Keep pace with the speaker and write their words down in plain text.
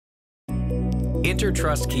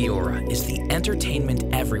Intertrust Kiora is the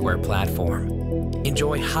entertainment everywhere platform.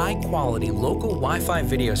 Enjoy high-quality local Wi-Fi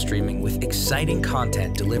video streaming with exciting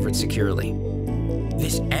content delivered securely.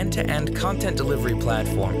 This end-to-end content delivery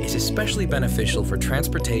platform is especially beneficial for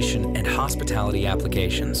transportation and hospitality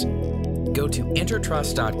applications. Go to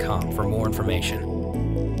intertrust.com for more information.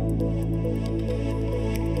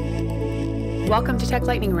 Welcome to Tech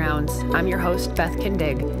Lightning Rounds. I'm your host, Beth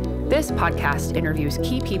Kindig. This podcast interviews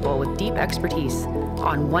key people with deep expertise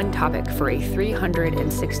on one topic for a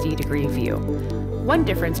 360-degree view. One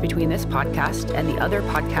difference between this podcast and the other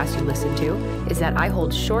podcasts you listen to is that I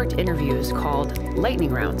hold short interviews called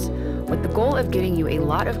lightning rounds, with the goal of giving you a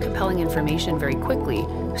lot of compelling information very quickly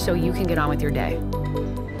so you can get on with your day.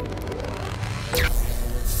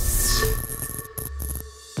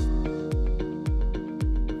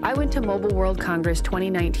 I went to Mobile World Congress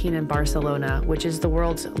 2019 in Barcelona, which is the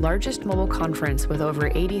world's largest mobile conference with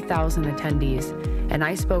over 80,000 attendees, and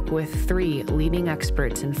I spoke with 3 leading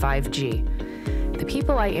experts in 5G. The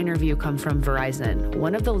people I interview come from Verizon,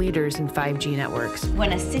 one of the leaders in 5G networks.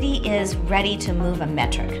 When a city is ready to move a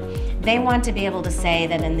metric, they want to be able to say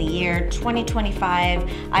that in the year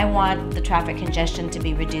 2025, I want the traffic congestion to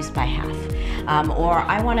be reduced by half. Or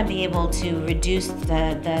I want to be able to reduce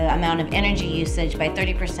the amount of energy usage by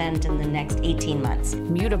 30% in the next 18 months.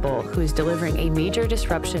 Mutable, who is delivering a major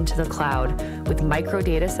disruption to the cloud with micro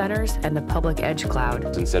data centers and the public edge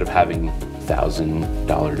cloud. Instead of having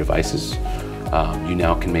 $1,000 devices, you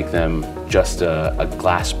now can make them just a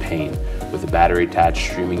glass pane with a battery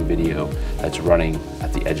attached streaming video that's running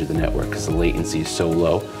at the edge of the network because the latency is so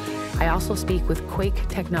low. I also speak with Qwake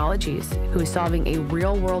Technologies, who is solving a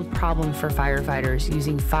real-world problem for firefighters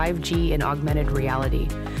using 5G and augmented reality.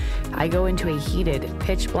 I go into a heated,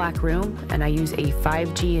 pitch-black room, and I use a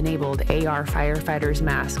 5G-enabled AR firefighter's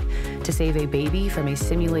mask to save a baby from a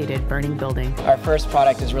simulated burning building. Our first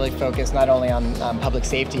product is really focused not only on public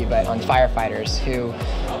safety, but on firefighters who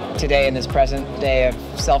today, in this present day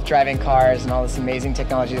of self-driving cars and all this amazing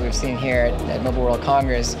technology that we've seen here at Mobile World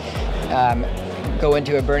Congress, go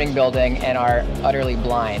into a burning building and are utterly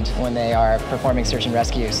blind when they are performing search and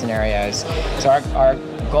rescue scenarios. So our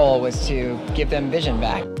goal was to give them vision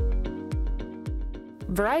back.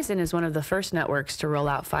 Verizon is one of the first networks to roll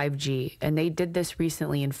out 5G, and they did this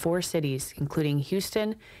recently in 4 cities, including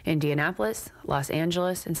Houston, Indianapolis, Los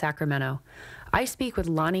Angeles, and Sacramento. I speak with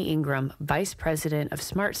Lani Ingram, Vice President of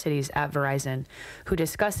Smart Cities at Verizon, who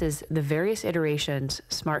discusses the various iterations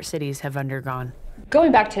smart cities have undergone.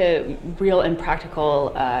 Going back to real and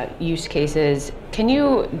practical use cases, can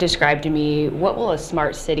you describe to me what will a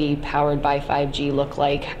smart city powered by 5G look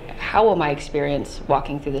like? How will my experience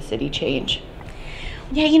walking through the city change?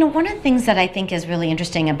 Yeah, you know, one of the things that I think is really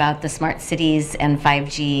interesting about the smart cities and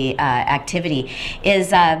 5G activity is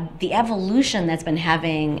the evolution that's been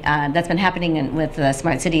happening with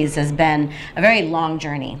smart cities has been a very long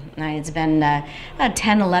journey. It's been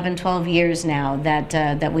 10, 11, 12 years now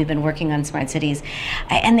that we've been working on smart cities.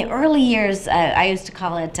 And the early years, I used to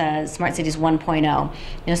call it Smart Cities 1.0. You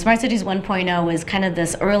know, Smart Cities 1.0 was kind of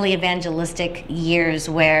this early evangelistic years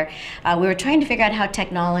where we were trying to figure out how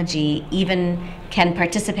technology even can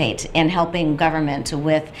participate in helping government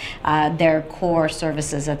with their core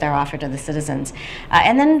services that they're offered to the citizens.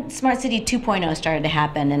 And then Smart City 2.0 started to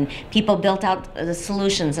happen, and people built out the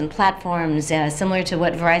solutions and platforms similar to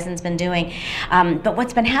what Verizon's been doing. But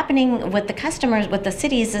what's been happening with the customers, with the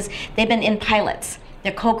cities, is they've been in pilots.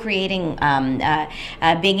 They're co-creating,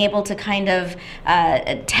 being able to kind of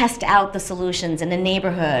test out the solutions in a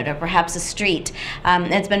neighborhood or perhaps a street.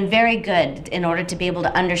 It's been very good in order to be able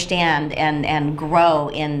to understand and grow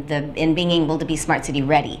in being able to be smart city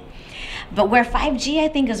ready. But where 5G, I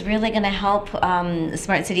think, is really going to help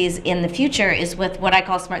smart cities in the future is with what I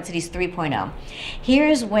call Smart Cities 3.0.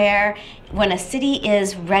 Here's where, when a city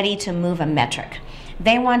is ready to move a metric,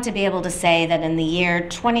 they want to be able to say that in the year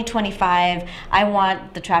 2025, I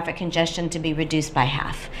want the traffic congestion to be reduced by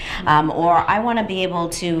half. Or I want to be able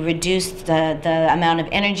to reduce the amount of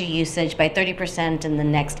energy usage by 30% in the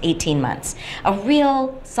next 18 months. A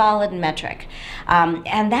real solid metric.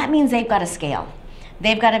 And that means they've got to scale.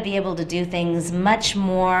 They've got to be able to do things much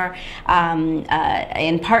more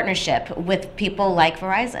in partnership with people like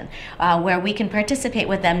Verizon, where we can participate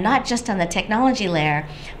with them not just on the technology layer,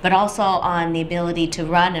 but also on the ability to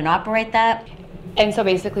run and operate that. And so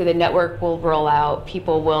basically the network will roll out,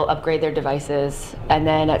 people will upgrade their devices, and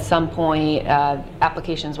then at some point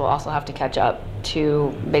applications will also have to catch up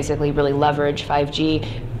to basically really leverage 5G.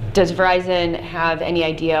 Does Verizon have any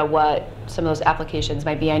idea what some of those applications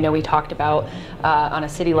might be. I know we talked about on a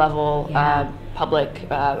city level, public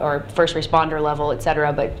or first responder level, et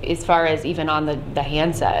cetera, but as far as even on the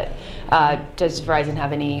handset, does Verizon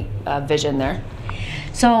have any vision there?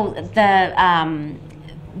 So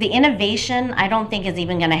the innovation, I don't think is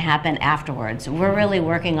even going to happen afterwards. We're really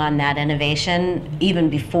working on that innovation even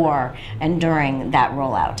before and during that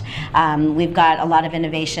rollout. We've got a lot of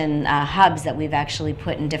innovation hubs that we've actually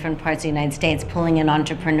put in different parts of the United States, pulling in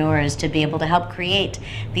entrepreneurs to be able to help create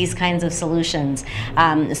these kinds of solutions,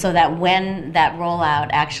 so that when that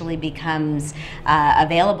rollout actually becomes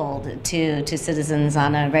available to citizens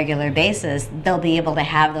on a regular basis, they'll be able to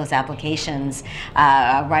have those applications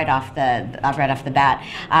right off the bat.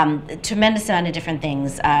 Tremendous amount of different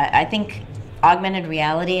things. I think augmented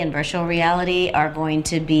reality and virtual reality are going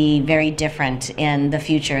to be very different in the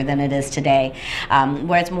future than it is today,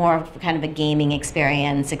 where it's more of kind of a gaming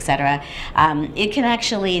experience, etc. It can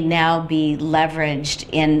actually now be leveraged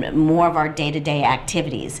in more of our day-to-day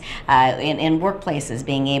activities, in workplaces,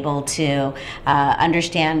 being able to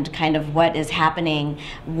understand kind of what is happening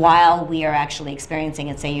while we are actually experiencing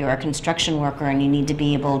it. Say you're a construction worker and you need to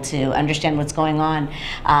be able to understand what's going on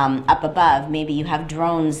up above. Maybe you have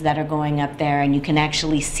drones that are going up there and you can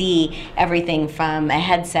actually see everything from a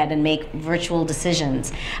headset and make virtual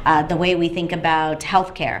decisions. The way we think about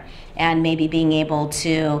healthcare, and maybe being able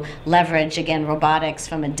to leverage, again, robotics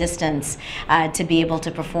from a distance to be able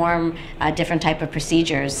to perform different type of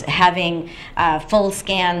procedures. Having full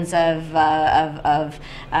scans of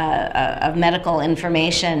medical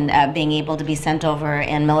information being able to be sent over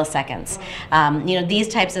in milliseconds. These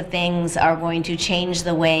types of things are going to change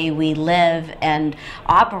the way we live and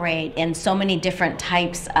operate in so many different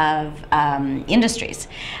types of industries.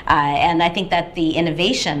 And I think that the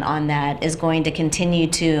innovation on that is going to continue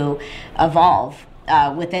to evolve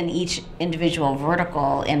within each individual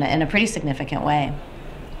vertical in a pretty significant way.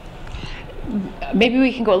 Maybe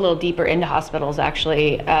we can go a little deeper into hospitals,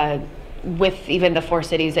 actually. With even the 4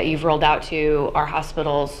 cities that you've rolled out to, are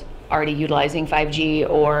hospitals already utilizing 5G,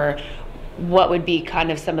 or what would be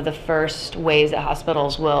kind of some of the first ways that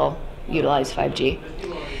hospitals will utilize 5G?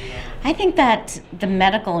 I think that the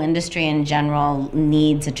medical industry in general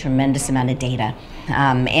needs a tremendous amount of data.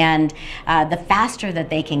 And the faster that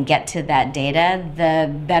they can get to that data,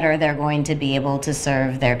 the better they're going to be able to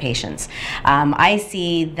serve their patients. I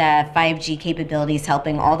see the 5G capabilities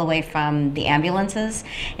helping all the way from the ambulances,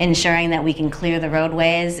 ensuring that we can clear the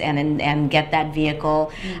roadways and get that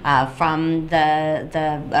vehicle from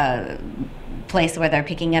the place where they're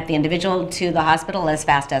picking up the individual to the hospital as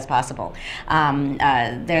fast as possible.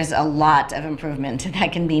 There's a lot of improvement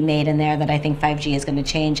that can be made in there that I think 5G is going to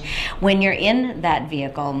change. When you're in that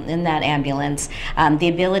vehicle, in that ambulance, the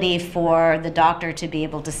ability for the doctor to be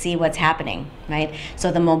able to see what's happening, right?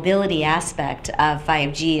 So the mobility aspect of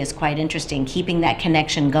 5G is quite interesting, keeping that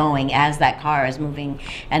connection going as that car is moving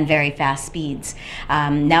at very fast speeds.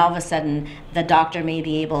 Now all of a sudden, the doctor may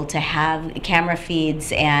be able to have camera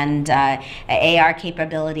feeds and AR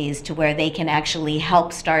capabilities to where they can actually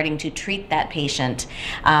help starting to treat that patient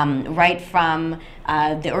right from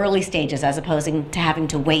the early stages, as opposed to having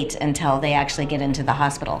to wait until they actually get into the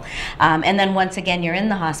hospital. And then once again, you're in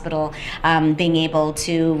the hospital, being able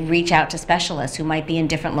to reach out to specialists who might be in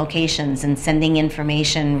different locations and sending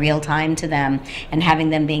information real time to them and having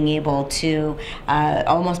them being able to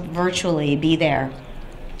almost virtually be there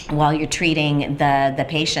while you're treating the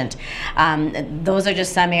patient. Those are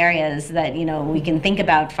just some areas that we can think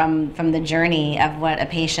about from the journey of what a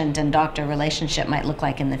patient and doctor relationship might look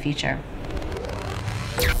like in the future.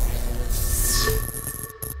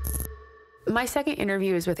 My second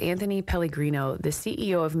interview is with Anthony Pellegrino, the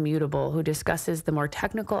CEO of Mutable, who discusses the more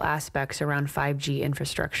technical aspects around 5G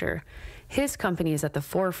infrastructure. His company is at the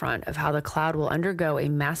forefront of how the cloud will undergo a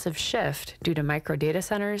massive shift due to micro data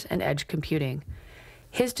centers and edge computing.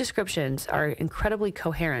 His descriptions are incredibly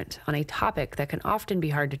coherent on a topic that can often be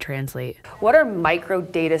hard to translate. What are micro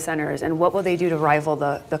data centers, and what will they do to rival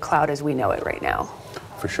the cloud as we know it right now?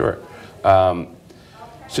 For sure.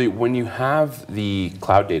 So when you have the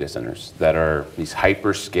cloud data centers that are these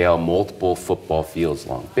hyperscale, multiple football fields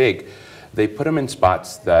long, big, they put them in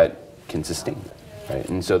spots that can sustain them, right?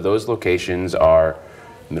 And so those locations are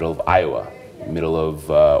middle of Iowa, middle of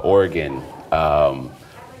Oregon,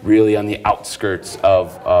 really on the outskirts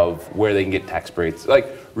of where they can get tax breaks, like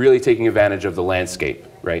really taking advantage of the landscape,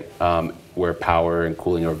 right? Where power and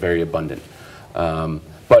cooling are very abundant.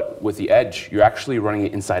 But with the edge, you're actually running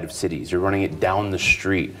it inside of cities. You're running it down the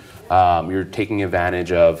street. You're taking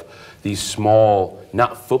advantage of these small,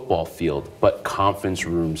 not football field, but conference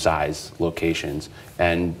room size locations,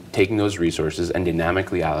 and taking those resources and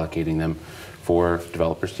dynamically allocating them for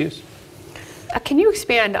developers to use. Can you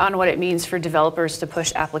expand on what it means for developers to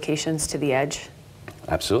push applications to the edge?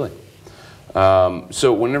 Absolutely.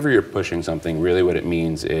 So whenever you're pushing something, really what it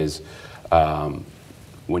means is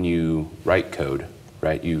when you write code,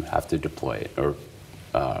 right, you have to deploy it or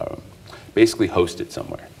basically host it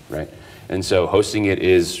somewhere, right? And so hosting it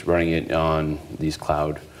is running it on these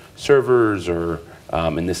cloud servers, or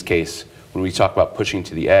in this case, when we talk about pushing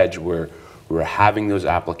to the edge, we're having those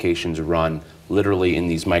applications run literally in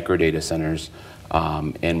these micro data centers,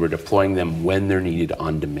 and we're deploying them when they're needed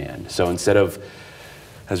on demand. So instead of,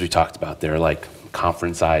 as we talked about, they're like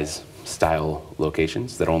conference size style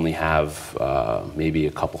locations that only have maybe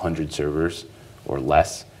a couple hundred servers or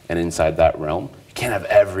less, and inside that realm, you can't have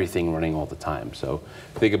everything running all the time. So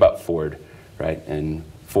think about Ford, right? And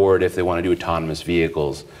Ford, if they want to do autonomous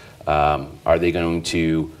vehicles, are they going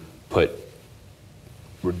to put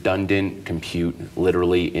redundant compute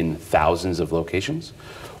literally in thousands of locations?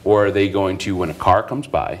 Or are they going to, when a car comes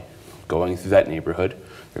by, going through that neighborhood,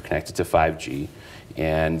 they're connected to 5G,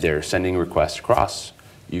 and they're sending requests across,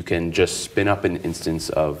 you can just spin up an instance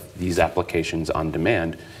of these applications on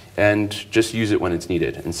demand and just use it when it's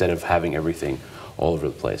needed, instead of having everything all over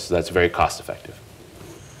the place. So that's very cost effective.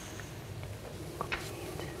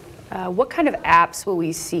 What kind of apps will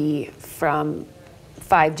we see from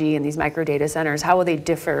 5G in these micro data centers? How will they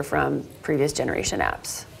differ from previous generation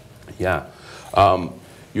apps? Yeah,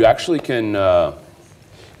 you actually can,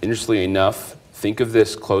 interestingly enough, think of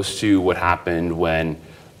this close to what happened when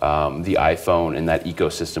the iPhone and that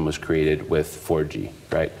ecosystem was created with 4G,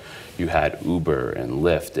 right? You had Uber and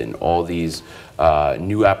Lyft and all these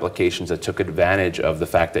new applications that took advantage of the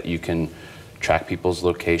fact that you can track people's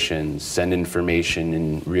locations, send information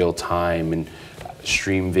in real time, and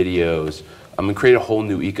stream videos, and create a whole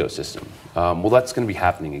new ecosystem. Well, that's going to be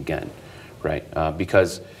happening again, right?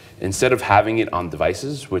 Because instead of having it on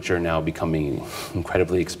devices, which are now becoming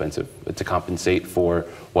incredibly expensive to compensate for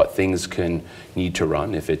what things can need to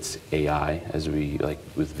run, if it's AI, as we like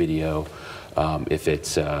with video, if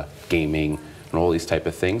it's gaming, and all these type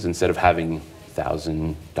of things, instead of having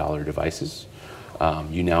 $1,000 devices,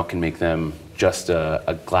 you now can make them just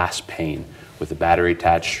a glass pane with a battery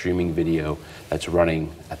attached streaming video that's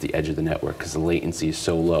running at the edge of the network because the latency is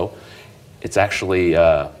so low. It's actually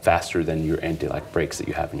faster than your anti-lock brakes that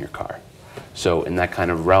you have in your car. So in that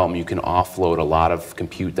kind of realm, you can offload a lot of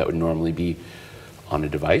compute that would normally be on a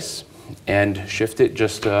device and shift it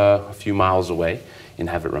just a few miles away and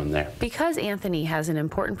have it run there. Because Anthony has an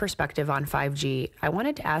important perspective on 5G, I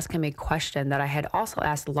wanted to ask him a question that I had also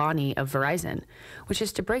asked Lani of Verizon, which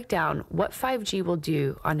is to break down what 5G will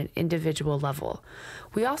do on an individual level.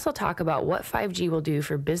 We also talk about what 5G will do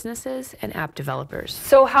for businesses and app developers.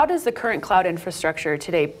 So how does the current cloud infrastructure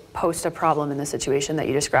today pose a problem in the situation that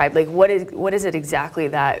you described? Like what is it exactly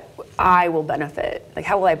that I will benefit? Like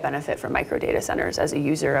how will I benefit from micro data centers as a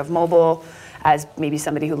user of mobile, as maybe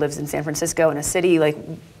somebody who lives in San Francisco in a city? Like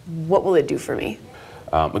what will it do for me?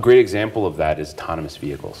 A great example of that is autonomous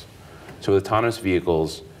vehicles. So with autonomous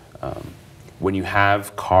vehicles, when you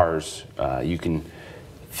have cars, you can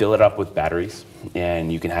fill it up with batteries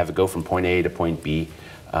and you can have it go from point A to point B.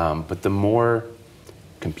 But the more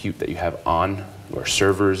compute that you have on, or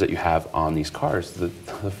servers that you have on these cars, the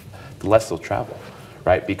less they'll travel,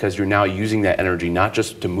 right? Because you're now using that energy not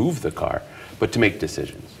just to move the car, but to make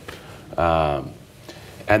decisions.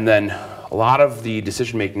 And then a lot of the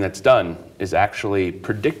decision making that's done is actually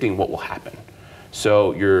predicting what will happen.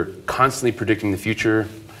 So you're constantly predicting the future,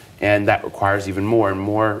 and that requires even more and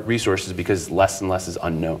more resources because less and less is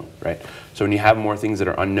unknown, right? So when you have more things that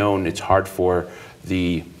are unknown, it's hard for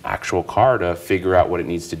the actual car to figure out what it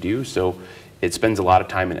needs to do. So it spends a lot of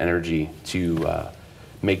time and energy to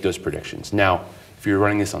make those predictions. Now, if you're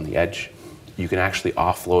running this on the edge, you can actually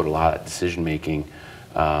offload a lot of decision making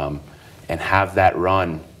and have that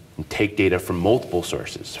run and take data from multiple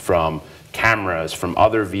sources, from cameras, from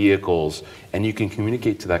other vehicles, and you can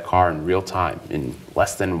communicate to that car in real time in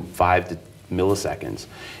less than 5 milliseconds.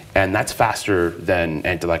 And that's faster than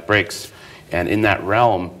anti-lock brakes. And in that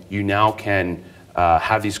realm, you now can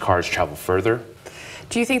have these cars travel further.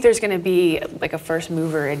 Do you think there's going to be like a first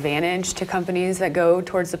mover advantage to companies that go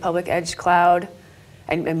towards the public edge cloud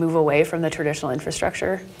and move away from the traditional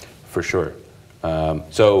infrastructure? For sure.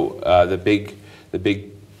 The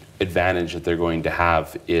big advantage that they're going to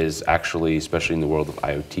have is actually, especially in the world of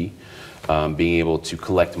IoT, being able to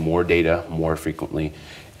collect more data more frequently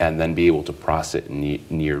and then be able to process it in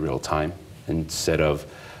near real time instead of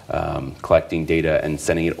collecting data and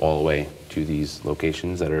sending it all the way to these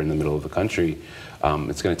locations that are in the middle of the country,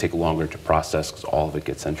 it's going to take longer to process because all of it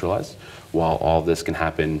gets centralized. While all of this can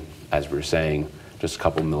happen, as we were saying, just a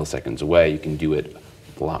couple milliseconds away, you can do it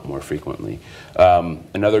a lot more frequently.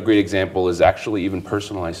 Another great example is actually even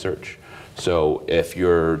personalized search. So if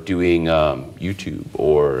you're doing YouTube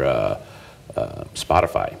or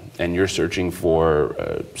Spotify and you're searching for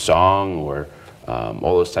a song or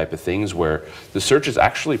all those type of things where the search is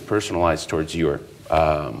actually personalized towards you,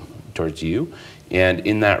 and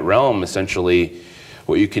in that realm, essentially,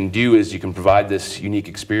 what you can do is you can provide this unique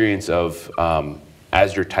experience of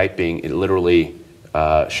as you're typing, it literally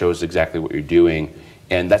shows exactly what you're doing.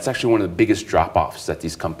 And that's actually one of the biggest drop-offs that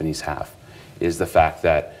these companies have, is the fact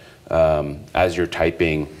that as you're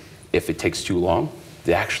typing, if it takes too long,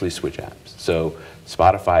 they actually switch apps. So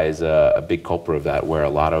Spotify is a big culprit of that, where a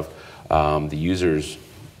lot of the users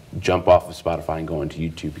jump off of Spotify and go into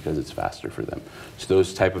YouTube because it's faster for them. So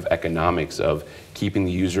those type of economics of keeping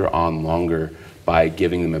the user on longer by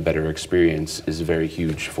giving them a better experience is very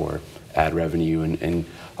huge for ad revenue and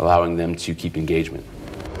allowing them to keep engagement.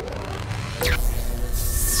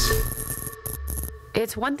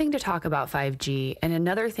 It's one thing to talk about 5G and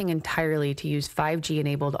another thing entirely to use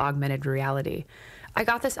 5G-enabled augmented reality. I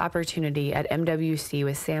got this opportunity at MWC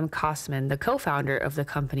with Sam Cossman, the co-founder of the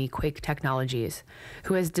company Qwake Technologies,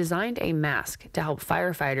 who has designed a mask to help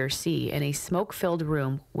firefighters see in a smoke-filled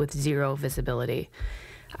room with zero visibility.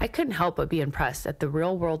 I couldn't help but be impressed at the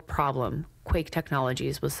real-world problem Qwake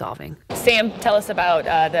Technologies was solving. Sam, tell us about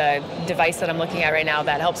the device that I'm looking at right now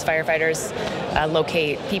that helps firefighters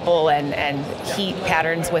locate people and heat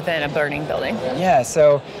patterns within a burning building. Yeah,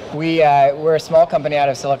 so we're a small company out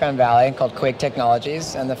of Silicon Valley called Qwake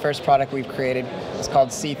Technologies, and the first product we've created is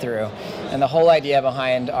called See-Through. And the whole idea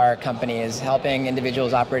behind our company is helping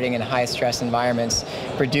individuals operating in high-stress environments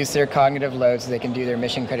reduce their cognitive load so they can do their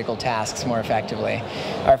mission-critical tasks more effectively.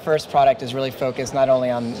 Our first product is really focused not only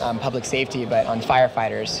on public safety, but on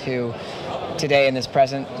firefighters who today, in this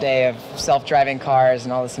present day of self-driving cars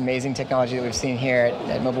and all this amazing technology that we've seen here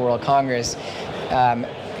at Mobile World Congress,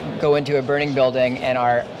 go into a burning building and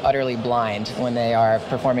are utterly blind when they are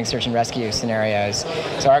performing search and rescue scenarios.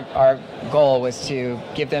 So our goal was to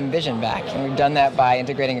give them vision back, and we've done that by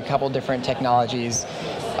integrating a couple different technologies,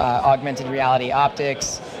 augmented reality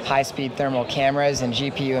optics, high-speed thermal cameras, and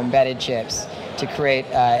GPU-embedded chips to create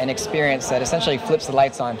an experience that essentially flips the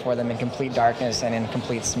lights on for them in complete darkness and in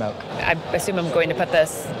complete smoke. I assume I'm going to put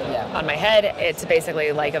this on my head. It's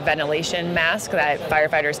basically like a ventilation mask that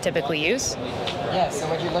firefighters typically use. Yeah, so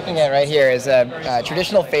what you're looking at right here is a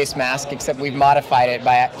traditional face mask, except we've modified it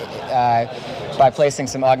by placing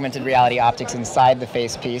some augmented reality optics inside the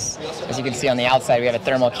face piece. As you can see on the outside, we have a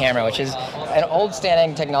thermal camera, which is an old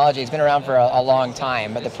standing technology. It's been around for a long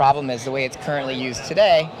time, but the problem is the way it's currently used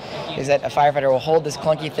today is that a firefighter will hold this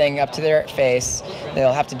clunky thing up to their face.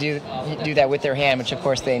 They'll have to do that with their hand, which of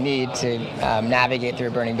course they need to navigate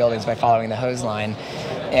through burning buildings by following the hose line.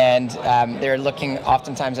 And they're looking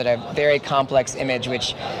oftentimes at a very complex image,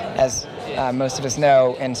 which, as most of us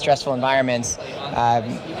know, in stressful environments,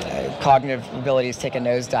 cognitive abilities take a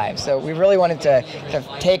nosedive. So we really wanted to kind of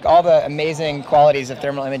take all the amazing qualities of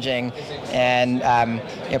thermal imaging and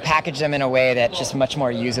package them in a way that's just much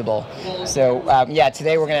more usable. So yeah,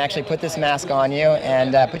 today we're going to actually put this mask on you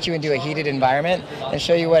and put you into a heated environment and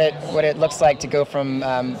show you what it looks like to go from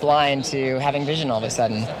blind to having vision all of a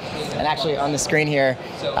sudden. And actually on the screen here,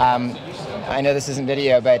 I know this isn't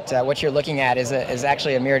video, but what you're looking at is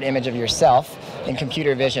actually a mirrored image of yourself in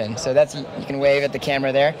computer vision. So you can wave at the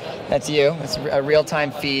camera there. That's you. It's a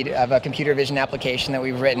real-time feed of a computer vision application that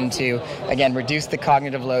we've written to, again, reduce the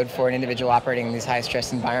cognitive load for an individual operating in these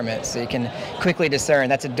high-stress environments. So you can quickly discern,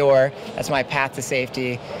 that's a door, that's my path to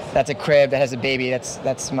safety, that's a crib that has a baby,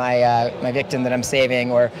 that's my victim that I'm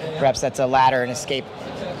saving, or perhaps that's a ladder, an escape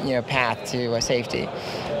path to safety.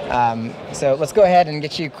 So let's go ahead and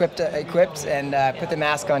get you equipped and put the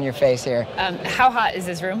mask on your face here. How hot is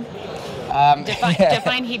this room?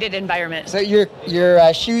 Define heated environment. So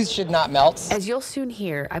your shoes should not melt. As you'll soon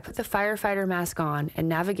hear, I put the firefighter mask on and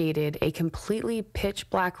navigated a completely pitch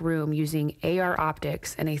black room using AR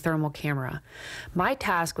optics and a thermal camera. My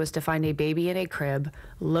task was to find a baby in a crib,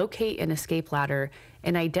 locate an escape ladder,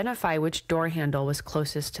 and identify which door handle was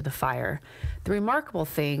closest to the fire. The remarkable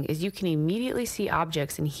thing is you can immediately see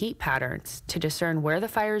objects and heat patterns to discern where the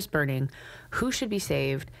fire is burning, who should be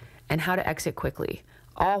saved, and how to exit quickly,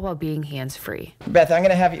 all while being hands-free. Beth, I'm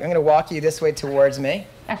gonna walk you this way towards me.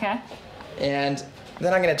 Okay. And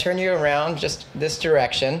then I'm gonna turn you around just this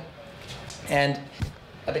direction. And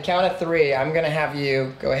at the count of 3, I'm going to have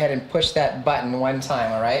you go ahead and push that button one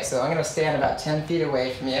time, all right? So I'm going to stand about 10 feet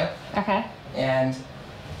away from you. Okay. And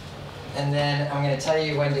then I'm going to tell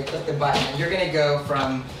you when to click the button. And you're going to go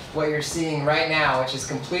from what you're seeing right now, which is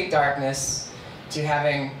complete darkness, to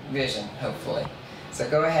having vision, hopefully. So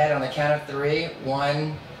go ahead on the count of 3.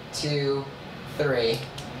 1, 2, 3. There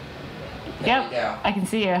Yep, you go. I can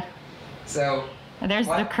see you. So There's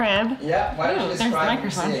the crib. Yeah, why don't you There's the describe what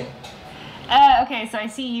you're microphone. seeing? Okay, so I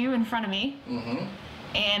see you in front of me. Mm-hmm.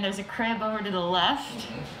 And there's a crib over to the left.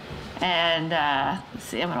 Mm-hmm. And let's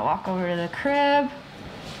see, I'm gonna walk over to the crib.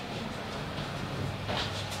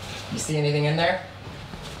 You see anything in there?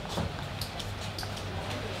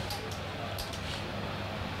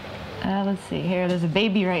 Let's see here, there's a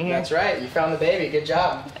baby right here. That's right, you found the baby, good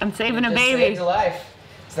job. I'm saving a You just baby. saved a life.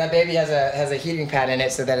 So that baby has a heating pad in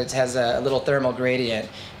it so that it has a little thermal gradient.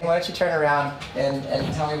 Why don't you turn around and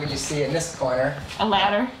tell me what you see in this corner. A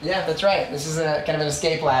ladder. Yeah, that's right. This is a kind of an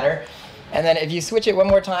escape ladder. And then if you switch it one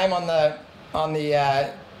more time on the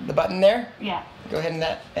button there. Yeah. Go ahead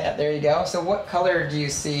and there you go. So what color do you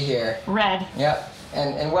see here? Red. Yep.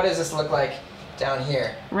 And what does this look like down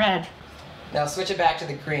here? Red. Now switch it back to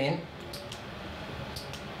the green.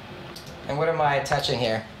 And what am I touching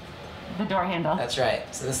here? The door handle. That's right.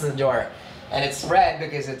 So this is the door. And it's red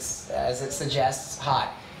because it's, as it suggests,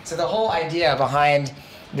 hot. So the whole idea behind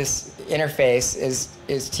this interface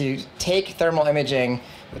is to take thermal imaging,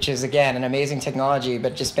 which is, again, an amazing technology,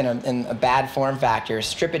 but just been in a bad form factor,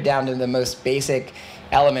 strip it down to the most basic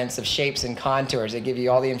elements of shapes and contours that give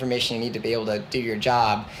you all the information you need to be able to do your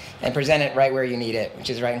job, and present it right where you need it, which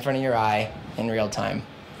is right in front of your eye in real time.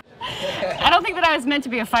 I don't think that I was meant to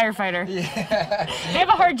be a firefighter. Yeah. They have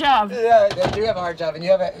a hard job. Yeah, they do have a hard job, and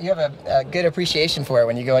you have a good appreciation for it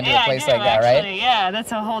when you go into a place like that, actually. right? Yeah,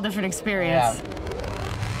 that's a whole different experience.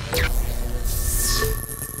 Yeah.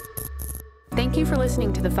 Thank you for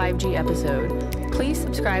listening to the 5G episode. Please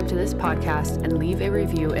subscribe to this podcast and leave a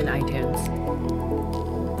review in iTunes.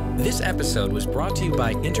 This episode was brought to you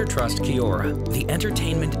by Intertrust Qwake, the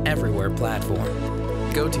entertainment everywhere platform.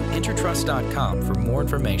 Go to intertrust.com for more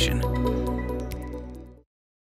information.